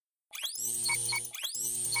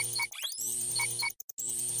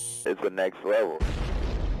It's the next level.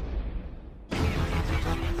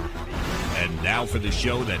 And now for the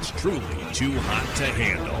show that's truly too hot to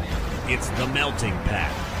handle. It's The Melting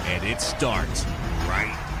Pat, and it starts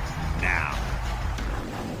right now.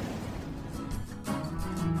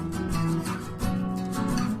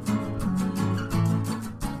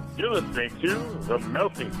 You're listening to The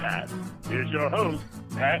Melting Pat. Here's your host,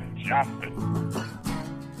 Pat Johnson.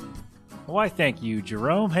 Why, thank you,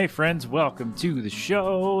 Jerome. Hey, friends, welcome to the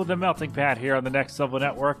show, The Melting Pat, here on the Next Level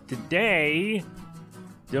Network. Today,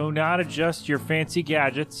 do not adjust your fancy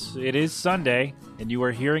gadgets. It is Sunday, and you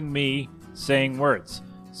are hearing me saying words.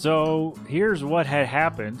 So, here's what had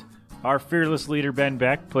happened. Our fearless leader, Ben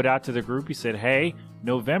Beck, put out to the group, he said, hey,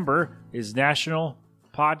 November is National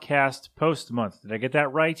Podcast Post Month. Did I get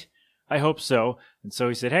that right? I hope so. And so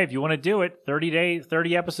he said, hey, if you want to do it,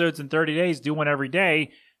 30 episodes in 30 days, do one every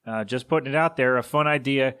day. Just putting it out there, a fun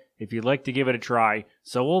idea if you'd like to give it a try.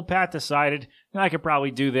 So old Pat decided I could probably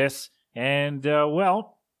do this. And,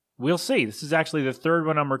 well, we'll see. This is actually the third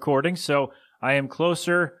one I'm recording, so I am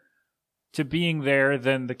closer to being there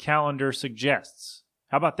than the calendar suggests.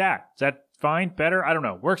 How about that? Is that fine? Better? I don't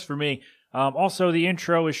know. Works for me. Also, the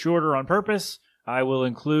intro is shorter on purpose. I will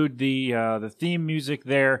include the theme music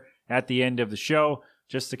there at the end of the show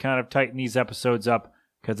just to kind of tighten these episodes up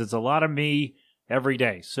because it's a lot of me every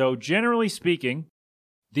day. So generally speaking,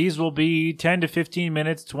 these will be 10 to 15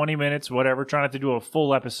 minutes, 20 minutes, whatever. Try not to do a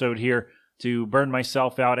full episode here to burn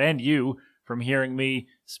myself out and you from hearing me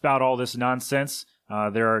spout all this nonsense.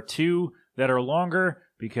 There are two that are longer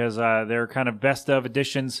because they're kind of best of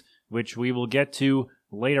editions, which we will get to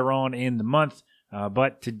later on in the month.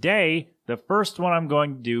 But today, the first one I'm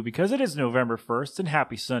going to do, because it is November 1st and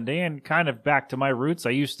happy Sunday and kind of back to my roots. I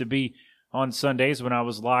used to be on Sundays when I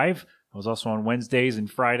was live. I was also on Wednesdays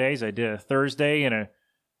and Fridays. I did a Thursday and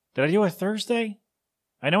did I do a Thursday?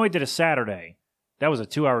 I know I did a Saturday. That was a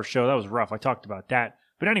 2-hour show. That was rough. I talked about that.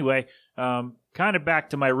 But anyway, kind of back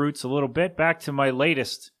to my roots a little bit. Back to my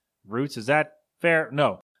latest roots. Is that fair?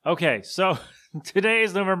 No. Okay, so today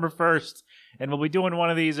is November 1st, and we'll be doing one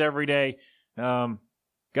of these every day.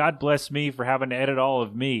 God bless me for having to edit all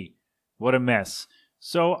of me. What a mess.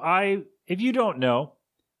 So if you don't know,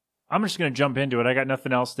 I'm just going to jump into it. I got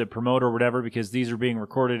nothing else to promote or whatever because these are being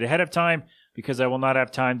recorded ahead of time because I will not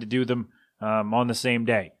have time to do them on the same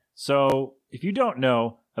day. So if you don't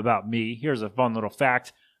know about me, here's a fun little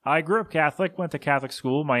fact. I grew up Catholic, went to Catholic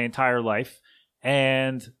school my entire life,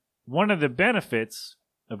 and one of the benefits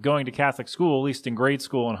of going to Catholic school, at least in grade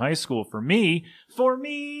school and high school for me,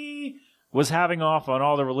 was having off on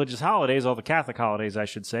all the religious holidays, all the Catholic holidays, I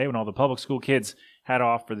should say, when all the public school kids had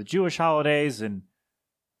off for the Jewish holidays, and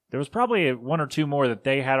there was probably one or two more that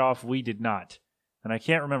they had off, we did not. And I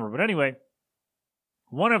can't remember. But anyway,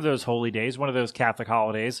 one of those holy days, one of those Catholic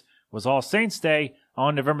holidays, was All Saints' Day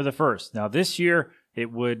on November the 1st. Now, this year,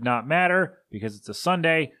 it would not matter because it's a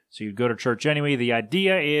Sunday, so you'd go to church anyway. The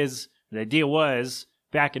idea was,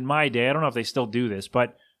 back in my day, I don't know if they still do this,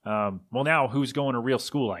 but, well, now who's going to real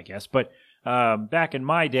school, I guess. But back in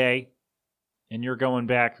my day, and you're going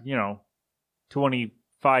back,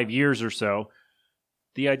 25 years or so,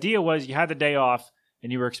 the idea was you had the day off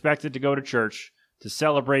and you were expected to go to church to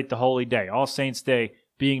celebrate the holy day, All Saints' Day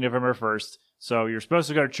being November 1st. So you're supposed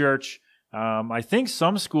to go to church. I think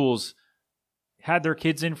some schools had their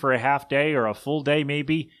kids in for a half day or a full day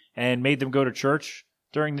maybe and made them go to church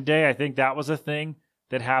during the day. I think that was a thing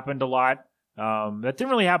that happened a lot. That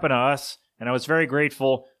didn't really happen to us, and I was very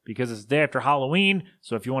grateful because it's the day after Halloween.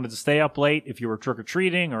 So if you wanted to stay up late, if you were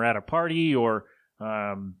trick-or-treating or at a party or,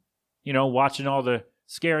 watching all the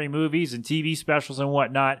scary movies and TV specials and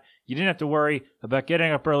whatnot, you didn't have to worry about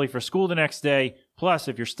getting up early for school the next day. Plus,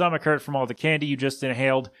 if your stomach hurt from all the candy you just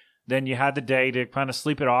inhaled, then you had the day to kind of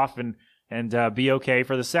sleep it off and be okay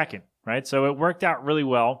for the second, right? So it worked out really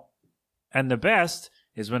well. And the best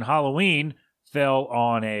is when Halloween fell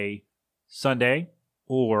on a Sunday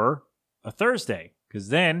or a Thursday, because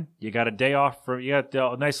then you got a day off you got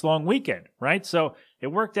a nice long weekend, right? So it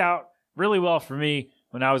worked out really well for me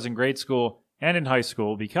when I was in grade school and in high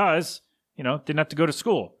school because, didn't have to go to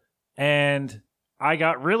school. And I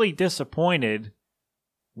got really disappointed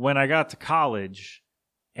when I got to college.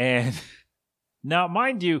 And now,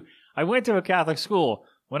 mind you, I went to a Catholic school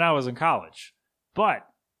when I was in college, but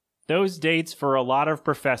those dates for a lot of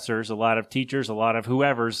professors, a lot of teachers, a lot of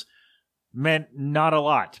whoever's meant not a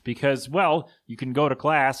lot because, well, you can go to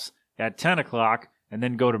class at 10 o'clock and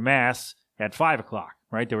then go to Mass at 5 o'clock,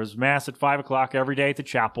 right? There was Mass at 5 o'clock every day at the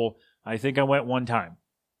chapel. I think I went one time.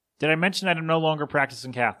 Did I mention that I'm no longer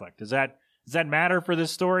practicing Catholic? Does that matter for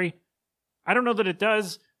this story? I don't know that it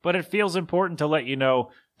does, but it feels important to let you know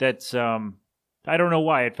That's, I don't know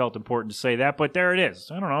why it felt important to say that, but there it is.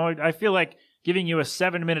 I don't know. I feel like giving you a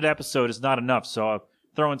 7-minute episode is not enough, so I'll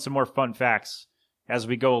throw in some more fun facts as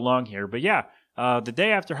we go along here. But yeah, the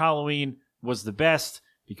day after Halloween was the best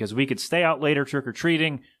because we could stay out later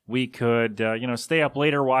trick-or-treating. We could, stay up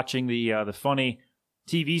later watching the funny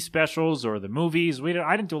TV specials or the movies.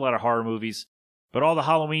 I didn't do a lot of horror movies, but all the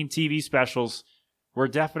Halloween TV specials were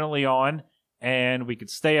definitely on, and we could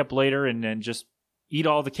stay up later and just eat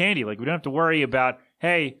all the candy. Like, we don't have to worry about,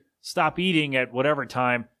 hey, stop eating at whatever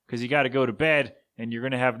time because you got to go to bed and you're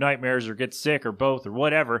going to have nightmares or get sick or both or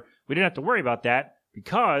whatever. We didn't have to worry about that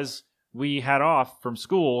because we had off from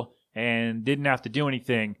school and didn't have to do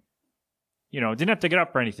anything. Didn't have to get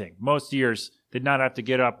up for anything. Most years did not have to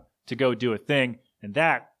get up to go do a thing, and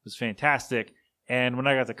that was fantastic. And when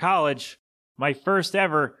I got to college, my first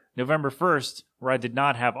ever November 1st, where I did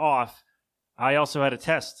not have off, I also had a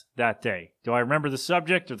test that day. Do I remember the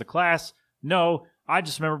subject or the class? No, I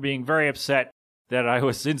just remember being very upset that I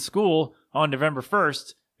was in school on November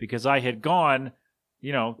 1st because I had gone,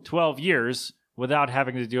 12 years without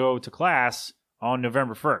having to go to class on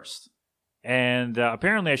November 1st. And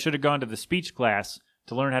apparently I should have gone to the speech class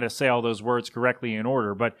to learn how to say all those words correctly in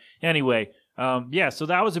order. But anyway, so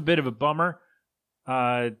that was a bit of a bummer.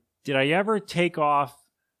 Did I ever take off,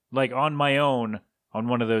 on my own on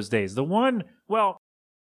one of those days? There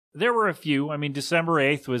were a few. I mean, December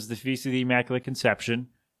 8th was the Feast of the Immaculate Conception,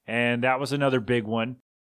 and that was another big one.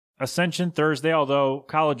 Ascension Thursday, although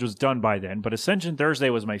college was done by then, but Ascension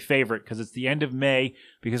Thursday was my favorite because it's the end of May,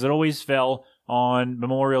 because it always fell on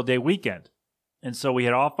Memorial Day weekend. And so we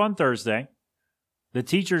had off on Thursday. The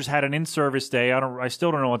teachers had an in-service day. I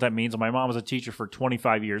still don't know what that means. My mom was a teacher for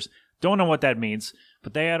 25 years. Don't know what that means.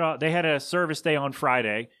 But they had a service day on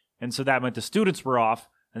Friday, and so that meant the students were off,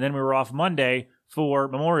 and then we were off Monday for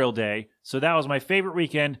Memorial Day. So that was my favorite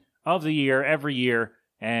weekend of the year, every year.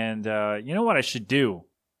 And you know what I should do?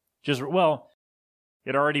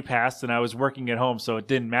 It already passed, and I was working at home, so it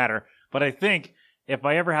didn't matter. But I think if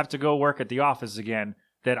I ever have to go work at the office again,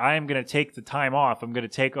 that I am going to take the time off. I'm going to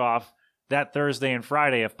take off that Thursday and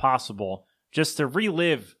Friday if possible, just to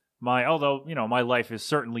relive my life is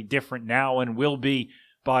certainly different now and will be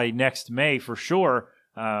by next May for sure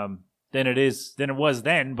than it was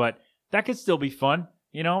then, but that could still be fun.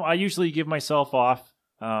 I usually give myself off.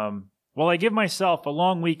 I give myself a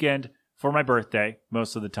long weekend for my birthday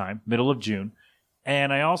most of the time, middle of June,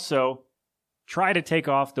 and I also try to take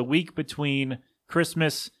off the week between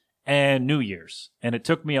Christmas and New Year's, and it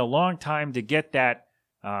took me a long time to get that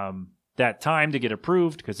time to get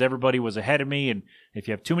approved because everybody was ahead of me, and if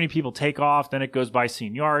you have too many people take off, then it goes by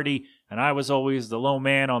seniority, and I was always the low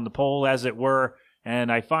man on the pole, as it were,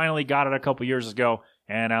 and I finally got it a couple years ago,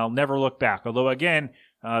 and I'll never look back. Although, again,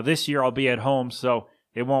 this year I'll be at home, so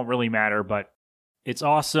it won't really matter, but it's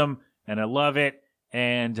awesome, and I love it,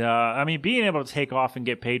 and, being able to take off and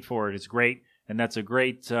get paid for it is great, and that's a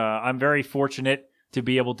great, I'm very fortunate to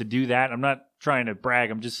be able to do that. I'm not trying to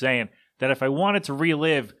brag, I'm just saying that if I wanted to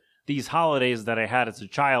relive these holidays that I had as a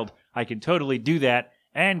child, I can totally do that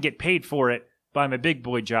and get paid for it by my big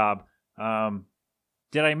boy job.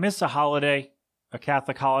 Did I miss a holiday, a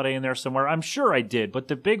Catholic holiday in there somewhere? I'm sure I did, but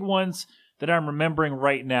the big ones that I'm remembering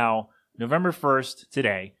right now, November 1st,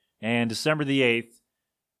 today, and December the 8th,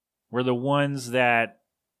 were the ones that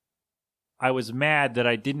I was mad that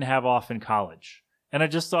I didn't have off in college. And I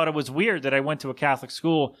just thought it was weird that I went to a Catholic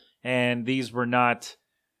school and these were not,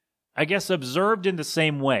 I guess, observed in the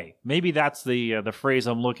same way. Maybe that's the phrase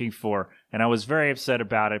I'm looking for, and I was very upset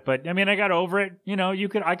about it. But I got over it.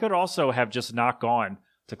 I could also have just not gone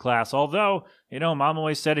to class. Although, Mom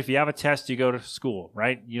always said if you have a test, you go to school,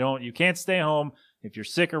 right? You can't stay home if you're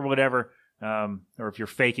sick or whatever, or if you're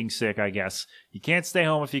faking sick, I guess. You can't stay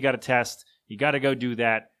home if you got a test. You got to go do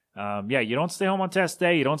that. You don't stay home on test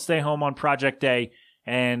day. You don't stay home on project day,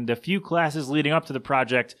 and a few classes leading up to the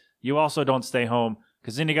project, you also don't stay home.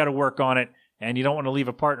 Because then you got to work on it, and you don't want to leave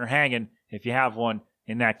a partner hanging if you have one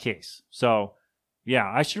in that case. So,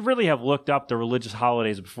 I should really have looked up the religious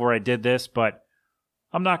holidays before I did this, but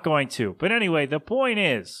I'm not going to. But anyway, the point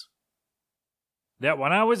is that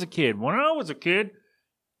when I was a kid,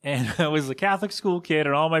 and I was a Catholic school kid,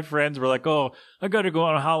 and all my friends were like, oh, I got to go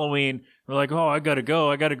on Halloween. We're like, oh, I got to go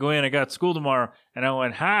in. I got school tomorrow. And I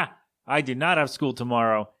went, I did not have school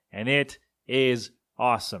tomorrow, and it is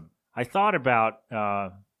awesome. I thought about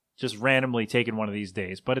just randomly taking one of these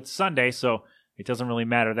days, but it's Sunday, so it doesn't really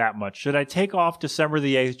matter that much. Should I take off December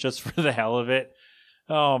the 8th just for the hell of it?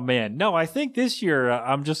 Oh, man. No, I think this year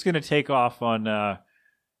I'm just going to take off on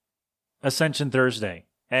Ascension Thursday.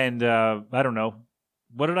 And I don't know.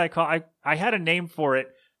 What did I call it? I had a name for it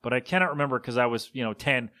but I cannot remember because I was,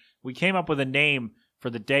 10. We came up with a name for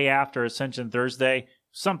the day after Ascension Thursday,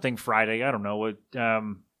 something Friday. I don't know what,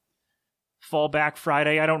 Fallback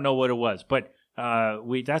Friday. I don't know what it was, but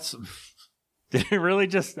that's did it really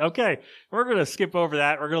just okay? We're gonna skip over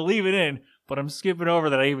that. We're gonna leave it in, but I'm skipping over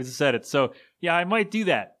that I even said it. So yeah, I might do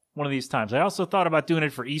that one of these times. I also thought about doing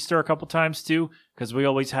it for Easter a couple times too, because we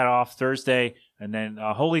always had off Thursday and then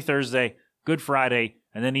Holy Thursday, Good Friday,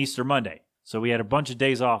 and then Easter Monday. So we had a bunch of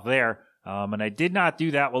days off there, and I did not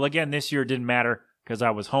do that. Well, again, this year it didn't matter because I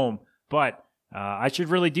was home, but I should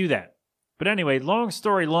really do that. But anyway, long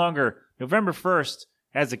story longer, November 1st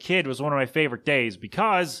as a kid was one of my favorite days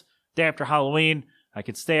because day after Halloween, I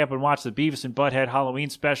could stay up and watch the Beavis and Butthead Halloween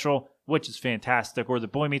special, which is fantastic, or the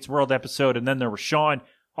Boy Meets World episode, and then there was Shaun,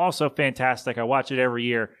 also fantastic. I watch it every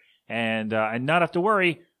year, and not have to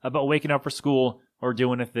worry about waking up for school or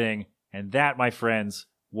doing a thing, and that, my friends,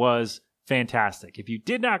 was fantastic. If you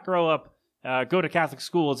did not grow up, go to Catholic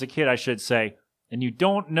school as a kid, I should say, and you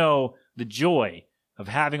don't know the joy of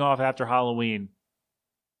having off after Halloween,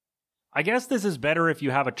 I guess this is better if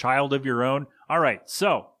you have a child of your own. All right,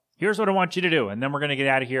 so here's what I want you to do, and then we're going to get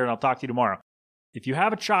out of here, and I'll talk to you tomorrow. If you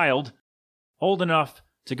have a child old enough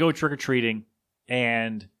to go trick-or-treating,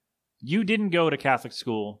 and you didn't go to Catholic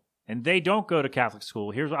school, and they don't go to Catholic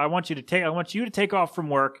school, here's what I want you to take. I want you to take off from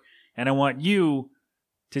work, and I want you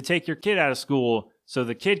to take your kid out of school so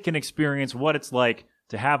the kid can experience what it's like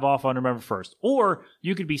to have off on November 1st. Or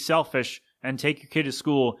you could be selfish and take your kid to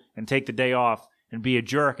school and take the day off and be a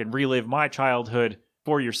jerk and relive my childhood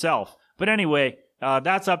for yourself. But anyway,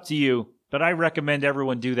 that's up to you. But I recommend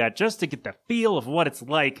everyone do that just to get the feel of what it's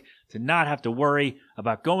like to not have to worry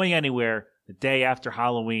about going anywhere the day after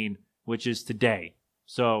Halloween, which is today.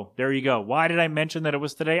 So there you go. Why did I mention that it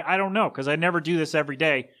was today? I don't know, because I never do this every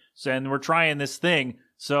day. So, and we're trying this thing.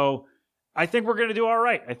 So I think we're going to do all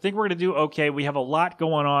right. I think we're going to do okay. We have a lot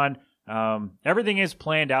going on. Everything is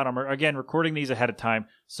planned out. I'm, again, recording these ahead of time.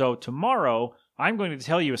 So tomorrow, I'm going to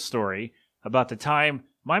tell you a story about the time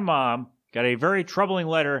my mom got a very troubling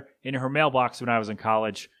letter in her mailbox when I was in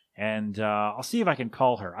college. And I'll see if I can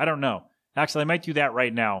call her. I don't know. Actually, I might do that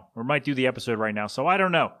right now, or might do the episode right now. So I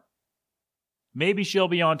don't know. Maybe she'll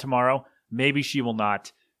be on tomorrow. Maybe she will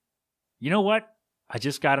not. You know what? I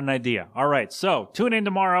just got an idea. All right, so tune in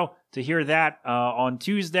tomorrow to hear that. On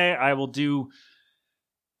Tuesday, I will do...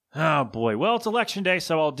 Oh, boy. Well, it's election day,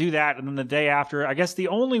 so I'll do that. And then the day after, I guess the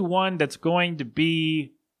only one that's going to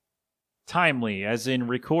be timely, as in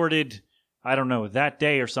recorded, I don't know, that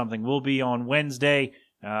day or something, will be on Wednesday.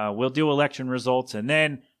 We'll do election results, and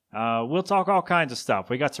then we'll talk all kinds of stuff.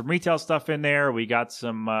 We got some retail stuff in there. We got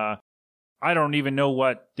some... I don't even know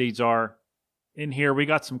what these are in here. We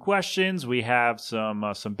got some questions. We have some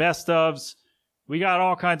best ofs. We got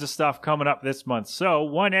all kinds of stuff coming up this month. So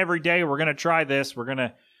one every day. We're going to try this. We're going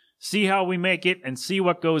to see how we make it and see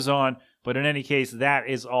what goes on. But in any case, that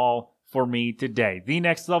is all for me today.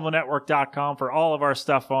 TheNextLevelNetwork.com for all of our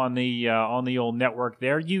stuff on the old network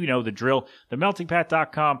there. You know the drill.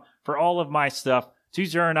 TheMeltingPat.com for all of my stuff.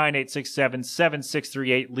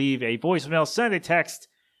 209-867-7638. Leave a voicemail. Send a text.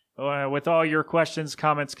 With all your questions,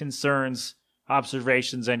 comments, concerns,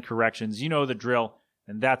 observations, and corrections. You know the drill,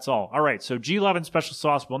 and that's all. All right, so G-Love and Special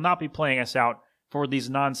Sauce will not be playing us out for these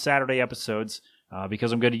non-Saturday episodes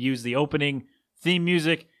because I'm going to use the opening theme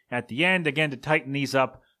music at the end, again, to tighten these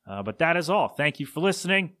up. But that is all. Thank you for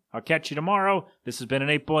listening. I'll catch you tomorrow. This has been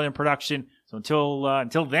an 8 Boiling production. So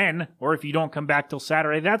until then, or if you don't come back till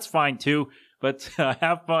Saturday, that's fine too. But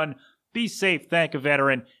have fun. Be safe, thank a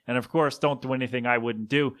veteran, and of course, don't do anything I wouldn't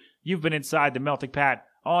do. You've been inside the Melting Pat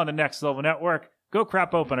on the Next Level Network. Go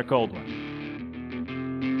crap open a cold one.